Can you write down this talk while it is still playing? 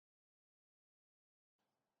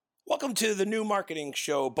Welcome to the New Marketing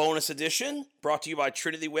Show bonus edition, brought to you by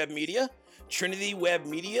Trinity Web Media,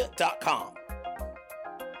 trinitywebmedia.com.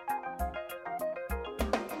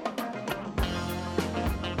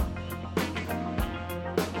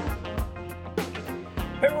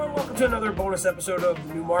 Hey everyone, welcome to another bonus episode of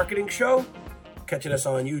the New Marketing Show. Catching us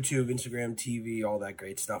on YouTube, Instagram, TV, all that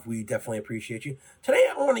great stuff. We definitely appreciate you. Today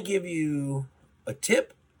I want to give you a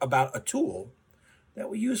tip about a tool that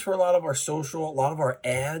we use for a lot of our social, a lot of our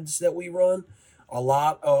ads that we run, a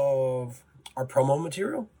lot of our promo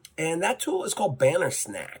material. And that tool is called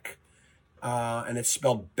Bannersnack. And it's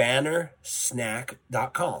spelled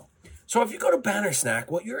Bannersnack.com. So if you go to Bannersnack,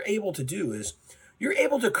 what you're able to do is you're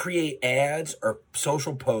able to create ads or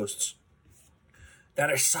social posts that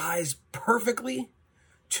are sized perfectly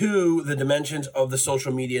to the dimensions of the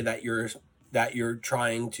social media that you're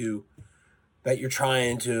trying to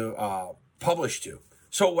publish to.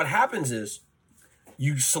 So what happens is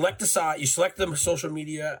you select the size, you select the social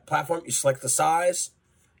media platform, you select the size,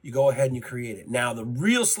 you go ahead and you create it. Now, the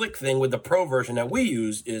real slick thing with the pro version that we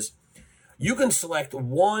use is you can select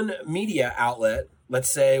one media outlet.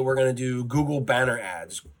 Let's say we're going to do Google banner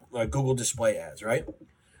ads, Google display ads, right?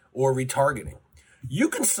 Or retargeting. You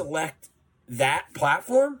can select that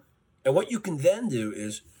platform, and what you can then do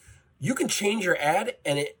is you can change your ad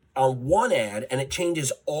on one ad, and it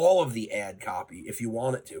changes all of the ad copy if you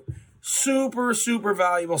want it to. Super, super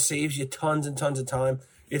valuable, saves you tons and tons of time.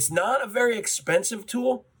 It's not a very expensive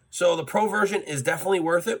tool, so the pro version is definitely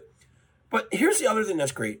worth it. But here's the other thing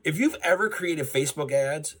that's great. If you've ever created Facebook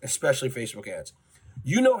ads, especially Facebook ads,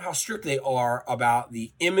 you know how strict they are about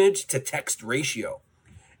the image to text ratio.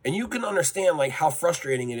 And you can understand like how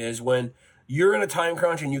frustrating it is when you're in a time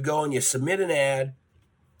crunch and you go and you submit an ad,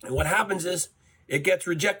 and what happens is it gets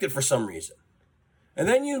rejected for some reason. And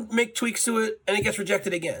then you make tweaks to it and it gets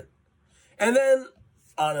rejected again. And then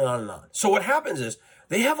on and on and on. So what happens is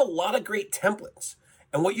they have a lot of great templates.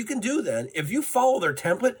 And what you can do then, if you follow their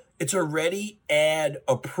template, it's already ad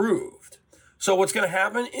approved. So what's going to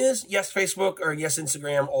happen is, yes, Facebook or yes,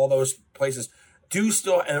 Instagram, all those places do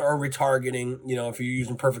still are retargeting, if you're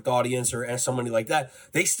using Perfect Audience or somebody like that,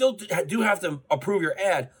 they still do have to approve your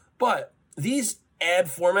ad. But these ad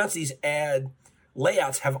formats, these ad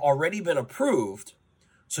layouts have already been approved,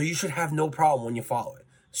 so you should have no problem when you follow it.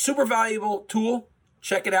 Super valuable tool.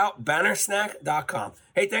 Check it out, bannersnack.com.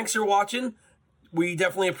 Hey, thanks for watching. We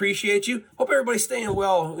definitely appreciate you. Hope everybody's staying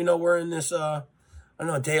well. We're in this, day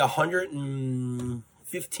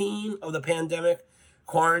 115 of the pandemic,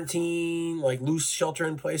 quarantine, like loose shelter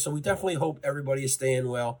in place. So we definitely hope everybody is staying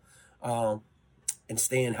well and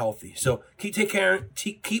staying healthy. So keep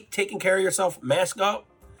taking care of yourself. Mask up.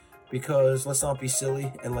 Because let's not be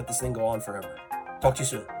silly and let this thing go on forever. Talk to you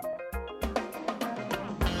soon.